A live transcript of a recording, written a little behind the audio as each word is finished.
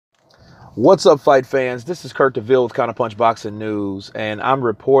What's up, fight fans? This is Kurt DeVille with Counterpunch Boxing News, and I'm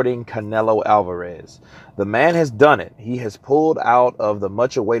reporting Canelo Alvarez. The man has done it. He has pulled out of the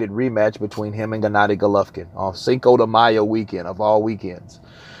much-awaited rematch between him and Gennady Golovkin on Cinco de Mayo weekend of all weekends.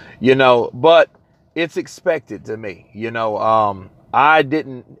 But it's expected to me.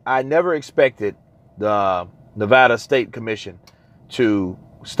 I never expected the Nevada State Commission to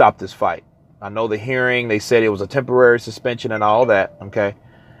stop this fight. I know the hearing, they said it was a temporary suspension and all that, okay?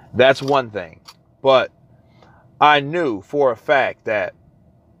 That's one thing. But I knew for a fact that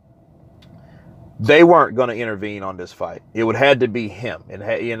they weren't going to intervene on this fight. It would had to be him.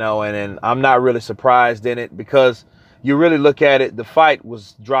 And I'm not really surprised in it because you really look at it, the fight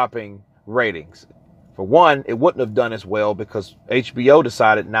was dropping ratings. For one, it wouldn't have done as well because HBO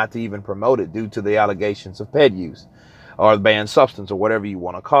decided not to even promote it due to the allegations of ped use or banned substance or whatever you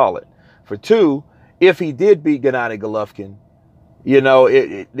want to call it. For two, if he did beat Gennady Golovkin,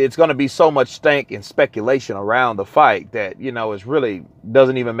 it's going to be so much stank and speculation around the fight that, it really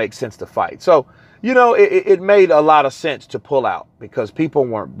doesn't even make sense to fight. So, it made a lot of sense to pull out because people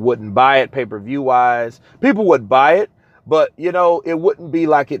wouldn't buy it pay-per-view wise. People would buy it, but, it wouldn't be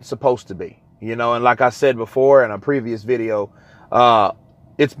like it's supposed to be, and like I said before in a previous video,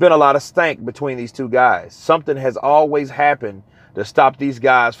 it's been a lot of stank between these two guys. Something has always happened to stop these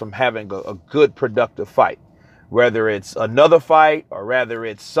guys from having a good, productive fight. Whether it's another fight or rather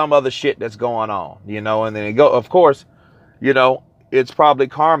it's some other shit that's going on, and then of course, it's probably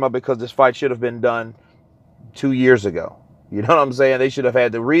karma because this fight should have been done 2 years ago. You know what I'm saying? They should have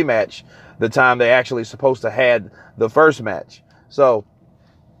had the rematch the time they actually supposed to had the first match. So,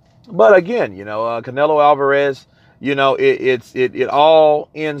 but again, Canelo Alvarez, it all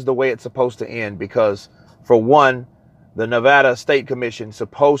ends the way it's supposed to end because for one, the Nevada State Commission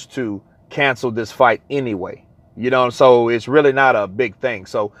supposed to cancel this fight anyway. So it's really not a big thing.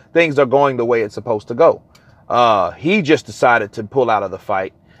 So things are going the way it's supposed to go. He just decided to pull out of the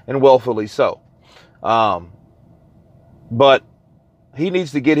fight, and willfully so. But he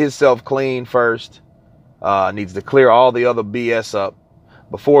needs to get himself clean first. Needs to clear all the other BS up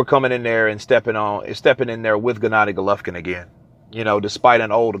before coming in there and stepping in there with Gennady Golovkin again. Despite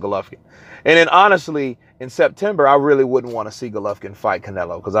an old Golovkin. And then honestly, in September, I really wouldn't want to see Golovkin fight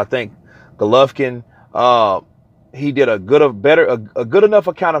Canelo because I think Golovkin, he did a good enough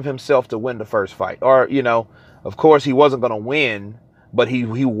account of himself to win the first fight. Or, of course, he wasn't going to win, but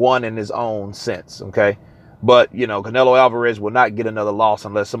he won in his own sense, okay? But, Canelo Alvarez will not get another loss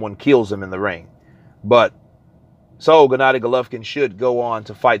unless someone kills him in the ring. But, so Gennady Golovkin should go on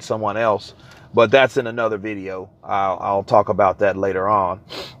to fight someone else. But that's in another video. I'll talk about that later on.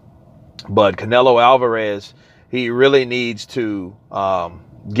 But Canelo Alvarez, he really needs to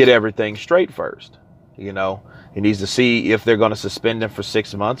get everything straight first, He needs to see if they're going to suspend him for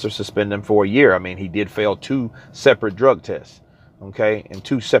 6 months or suspend him for a year. I mean, he did fail 2 separate drug tests, okay, and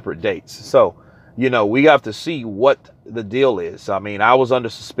 2 separate dates. So, we have to see what the deal is. I mean, I was under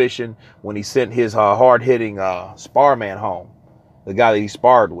suspicion when he sent his hard-hitting spar man home, the guy that he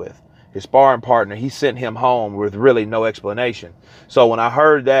sparred with. His sparring partner, he sent him home with really no explanation. So when I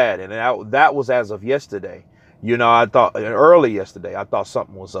heard that, and that was as of yesterday, I thought early yesterday, I thought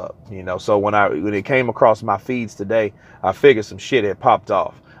something was up, So when it came across my feeds today, I figured some shit had popped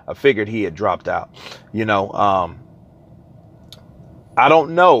off. I figured he had dropped out, I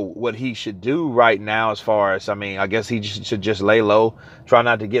don't know what he should do right now as far as, I guess he should just lay low, try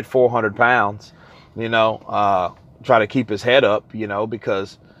not to get 400 pounds, try to keep his head up,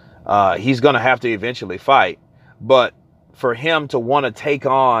 because he's going to have to eventually fight. But for him to want to take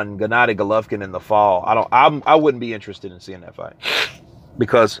on Gennady Golovkin in the fall, I wouldn't be interested in seeing that fight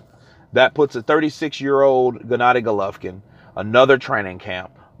because that puts a 36-year-old Gennady Golovkin, another training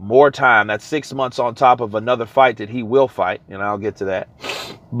camp, more time. That's 6 months on top of another fight that he will fight, and I'll get to that.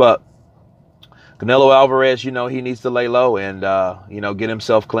 But Canelo Alvarez, he needs to lay low and, get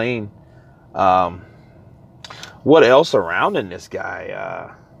himself clean. What else surrounding this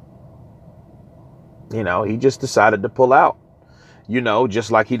guy? He just decided to pull out.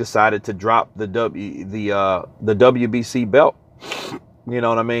 Just like he decided to drop the WBC belt. You know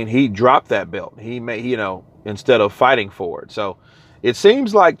what I mean? He dropped that belt. He made, instead of fighting for it. So it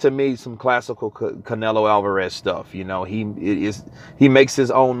seems like to me some classical Canelo Alvarez stuff. He makes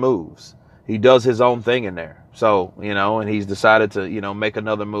his own moves. He does his own thing in there. So, and he's decided to, make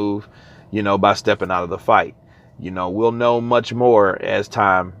another move, by stepping out of the fight. We'll know much more as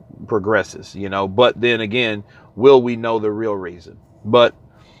time progresses, but then again, will we know the real reason? But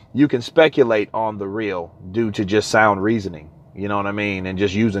you can speculate on the real due to just sound reasoning, and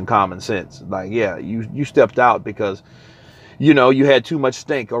just using common sense. Like, yeah, you stepped out because you had too much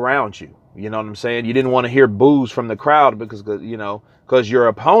stink around you. You know what I'm saying? You didn't want to hear boos from the crowd because, you know, because your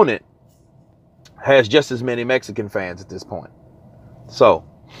opponent has just as many Mexican fans at this point. So,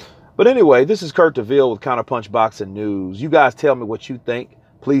 but anyway, this is Kurt DeVille with Counterpunch Boxing News. You guys tell me what you think.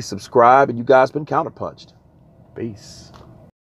 Please subscribe, and you guys been counterpunched. Peace.